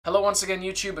Hello once again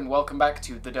YouTube and welcome back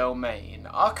to The Domain.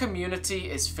 Our community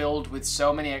is filled with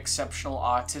so many exceptional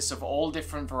artists of all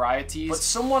different varieties, but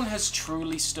someone has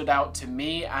truly stood out to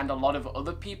me and a lot of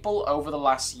other people over the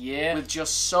last year with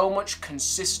just so much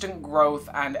consistent growth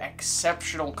and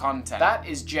exceptional content. That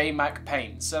is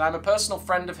JMacPaints, and I'm a personal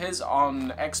friend of his on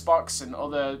Xbox and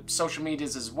other social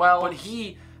medias as well, but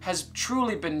he has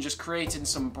truly been just creating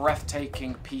some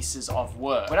breathtaking pieces of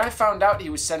work. When I found out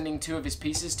he was sending two of his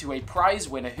pieces to a prize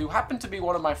winner who happened to be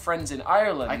one of my friends in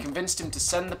Ireland, I convinced him to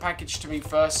send the package to me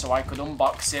first so I could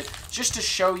unbox it, just to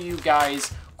show you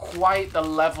guys quite the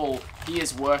level he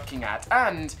is working at.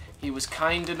 And he was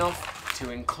kind enough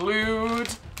to include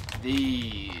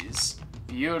these.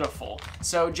 Beautiful.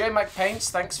 So JMacPaints,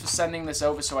 thanks for sending this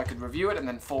over so I could review it and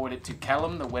then forward it to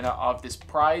Callum, the winner of this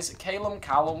prize. Callum.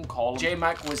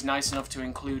 JMac was nice enough to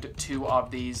include two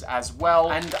of these as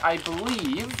well. And I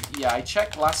believe, yeah, I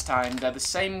checked last time, they're the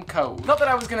same code. Not that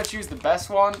I was going to choose the best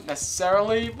one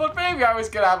necessarily, but maybe I was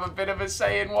going to have a bit of a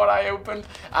say in what I opened.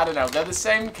 I don't know. They're the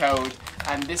same code.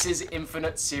 And this is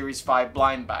Infinite Series 5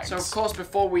 blind bags. So of course,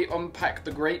 before we unpack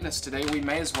the greatness today, we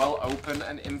may as well open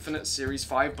an Infinite Series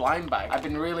 5 blind bag. I've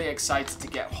been really excited to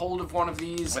get hold of one of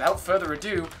these. Without further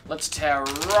ado, let's tear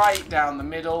right down the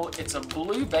middle. It's a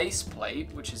blue base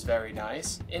plate, which is very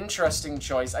nice. Interesting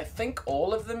choice. I think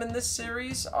all of them in this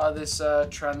series are this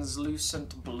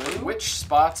translucent blue. Which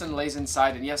Spartan lays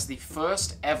inside? And yes, the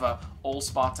first ever all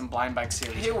Spartan blind bag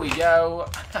series. Here we go.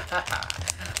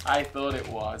 I thought it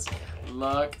was.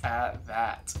 Look at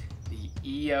that. The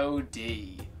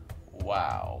EOD.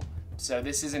 Wow. So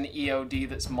this is an EOD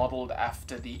that's modeled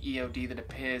after the EOD that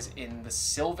appears in the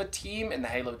Silver Team in the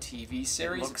Halo TV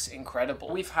series. It looks incredible.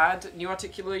 We've had new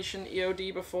articulation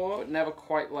EOD before, never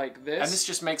quite like this. And this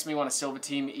just makes me want a Silver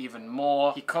Team even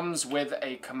more. He comes with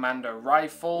a Commando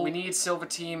rifle. We need Silver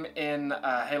Team in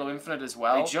Halo Infinite as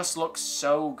well. They just look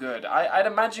so good. I'd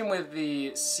imagine with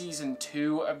the Season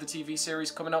 2 of the TV series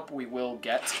coming up, we will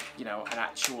get, you know, an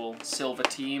actual Silver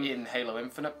Team in Halo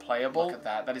Infinite playable. Look at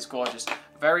that. That is gorgeous.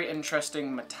 Very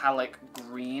interesting metallic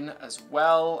green as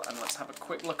well. And let's have a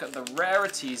quick look at the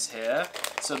rarities here.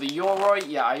 So the Yoroi,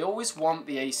 yeah, I always want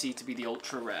the AC to be the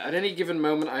ultra rare. At any given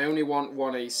moment, I only want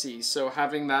one AC. So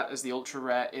having that as the ultra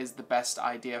rare is the best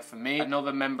idea for me.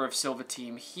 Another member of Silver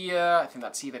Team here. I think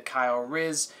that's either Kai or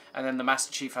Riz. And then the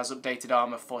Master Chief has updated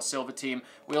armor for Silver Team.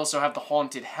 We also have the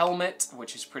Haunted Helmet,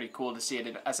 which is pretty cool to see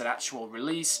it as an actual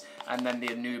release. And then the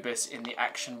Anubis in the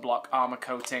Action Block armor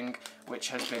coating, which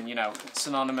has been, you know,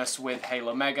 synonymous with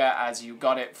Halo Mega as you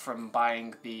got it from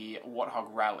buying the Warthog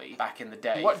Rally back in the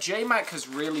day. What JMac has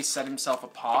really set himself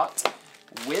apart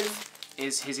with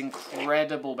is his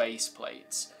incredible base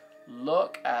plates.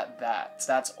 Look at that.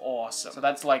 That's awesome. So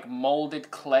that's like molded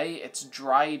clay. It's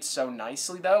dried so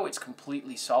nicely though. It's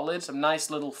completely solid. Some nice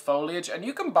little foliage. And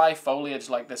you can buy foliage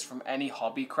like this from any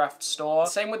hobby craft store.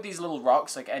 Same with these little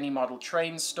rocks, like any model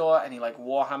train store, any like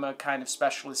Warhammer kind of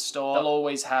specialist store. They'll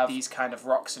always have these kind of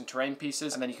rocks and terrain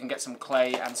pieces. And then you can get some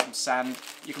clay and some sand.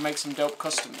 You can make some dope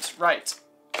customs. Right.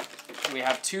 We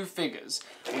have two figures.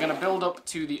 We're going to build up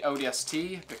to the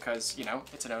ODST because, you know,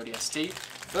 it's an ODST.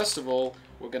 First of all,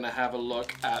 we're going to have a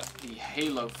look at the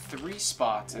Halo 3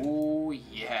 Spartan. Ooh,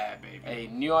 yeah, baby.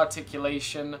 A new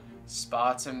articulation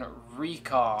Spartan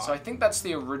Recon. So I think that's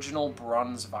the original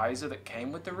bronze visor that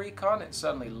came with the Recon. It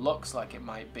certainly looks like it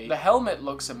might be. The helmet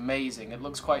looks amazing. It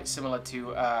looks quite similar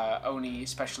to Oni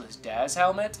Specialist Dare's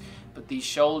helmet, but these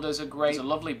shoulders are great. There's a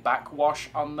lovely backwash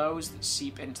on those that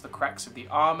seep into the cracks of the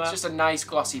armor. It's just a nice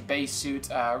glossy base suit.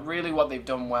 Really what they've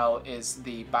done well is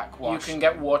the backwash. You can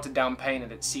get watered down paint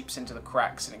and it seeps into the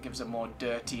cracks and it gives a more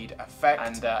dirtied effect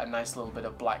and a nice little bit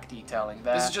of black detailing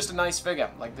there. This is just a nice figure.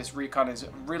 Like, this Recon is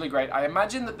really great. I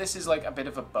imagine that this is like a bit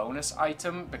of a bonus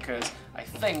item because I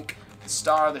think the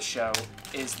star of the show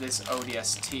is this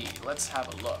ODST. Let's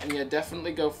have a look. And yeah,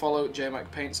 definitely go follow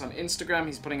JMacPaints on Instagram.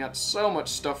 He's putting out so much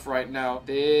stuff right now.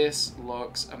 This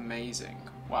looks amazing.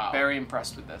 Wow. Very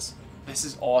impressed with this. This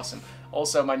is awesome.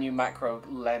 Also, my new macro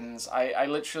lens. I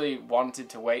literally wanted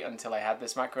to wait until I had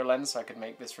this macro lens so I could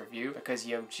make this review because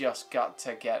you've just got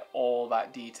to get all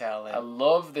that detail in. I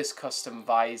love this custom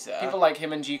visor. People like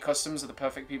him and G Customs are the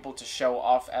perfect people to show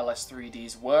off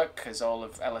LS3D's work because all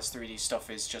of LS3D stuff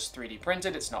is just 3D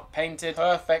printed. It's not painted.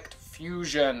 Perfect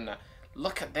fusion.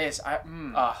 Look at this.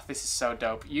 This is so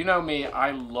dope. You know me,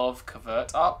 I love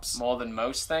covert ops more than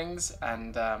most things,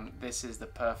 and this is the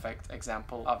perfect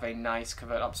example of a nice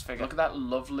covert ops figure. Look at that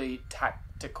lovely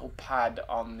tactical pad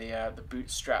on the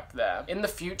boot strap there. In the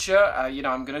future, you know,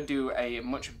 I'm gonna do a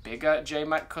much bigger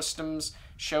JMac customs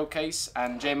showcase,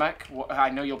 and JMac, I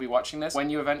know you'll be watching this. When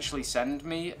you eventually send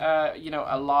me, you know,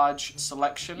 a large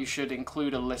selection, you should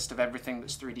include a list of everything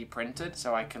that's 3D printed,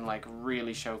 so I can like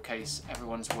really showcase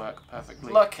everyone's work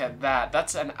perfectly. Look at that.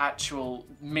 That's an actual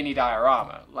mini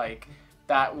diorama. Like,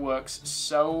 that works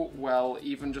so well,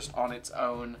 even just on its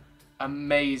own.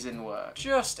 Amazing work.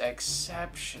 Just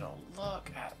exceptional. Look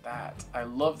at that. I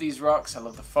love these rocks. I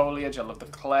love the foliage. I love the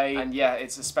clay. And yeah,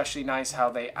 it's especially nice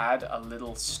how they add a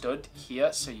little stud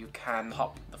here so you can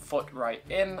pop the foot right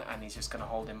in and he's just gonna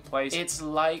hold in place. It's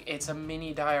like it's a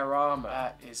mini diorama.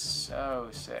 That is so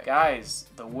sick. Guys,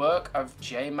 the work of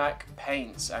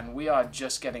JMacPaints, and we are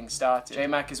just getting started.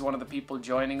 JMac is one of the people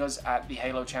joining us at the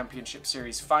Halo Championship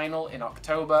Series final in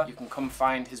October. You can come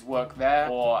find his work there,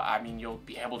 or I mean, you'll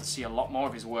be able to see a lot more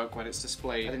of his work when it's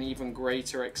displayed at an even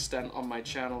greater extent on my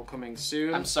channel coming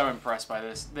soon. I'm so impressed by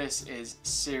this. This is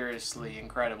seriously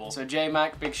incredible. So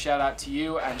JMac, big shout out to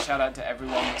you, and shout out to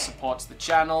everyone that supports the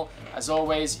channel. As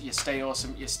always, you stay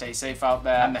awesome, you stay safe out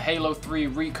there, and the Halo 3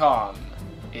 Recon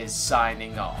is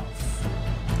signing off.